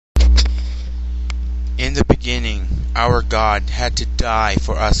In the beginning, our God had to die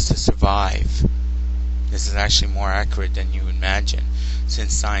for us to survive. This is actually more accurate than you imagine,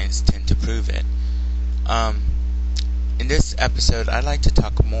 since science tends to prove it. In this episode, I'd like to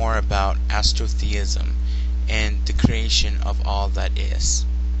talk more about astrotheism and the creation of all that is.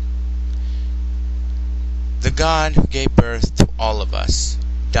 The God who gave birth to all of us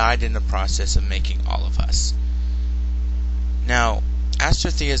died in the process of making all of us. Now,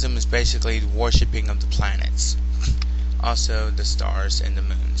 astrotheism is basically the worshipping of the planets, also the stars and the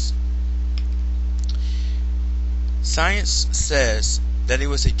moons. Science says that it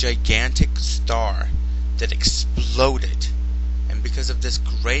was a gigantic star that exploded, and because of this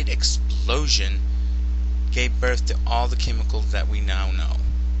great explosion, gave birth to all the chemicals that we now know.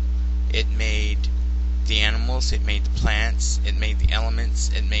 It made the animals, it made the plants, it made the elements,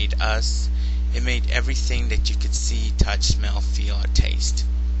 it made us, it made everything that you could see, touch, smell, feel, or taste.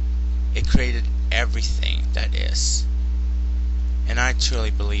 It created everything that is. And I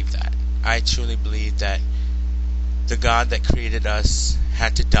truly believe that. I truly believe that the God that created us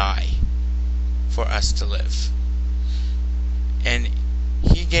had to die for us to live. And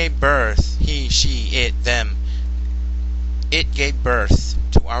He gave birth, He, she, it, them, it gave birth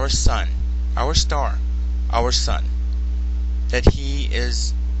to our sun, our star, our sun. That He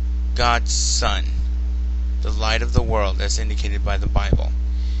is God's Son, the light of the world, as indicated by the Bible.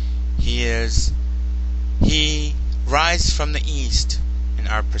 He rises from the east, in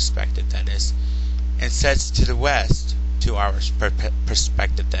our perspective that is, and sets to the west, to our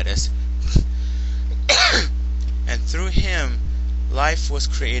perspective that is. And through Him, life was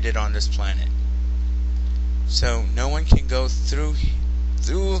created on this planet. So no one can go through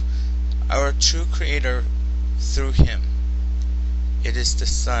our true Creator through Him. It is the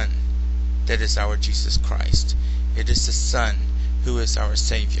Son that is our Jesus Christ. It is the Son who is our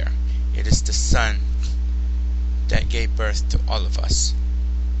Savior. It is the Son that gave birth to all of us.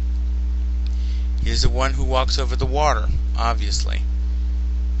 He is the one who walks over the water, obviously,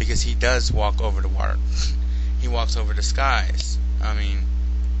 because He does walk over the water. He walks over the skies. I mean,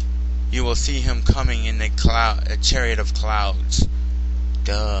 you will see Him coming in a chariot of clouds.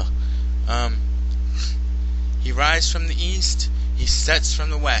 Duh. He rises from the east, He sets from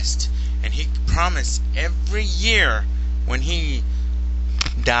the west, and He promised every year when He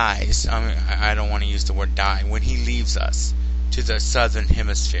dies, I don't want to use the word die, when He leaves us to the southern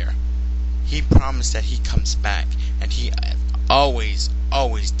hemisphere, He promised that He comes back, and He always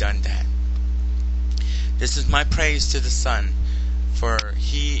done that. This is my praise to the Son, for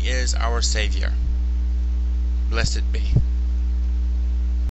He is our Savior. Blessed be.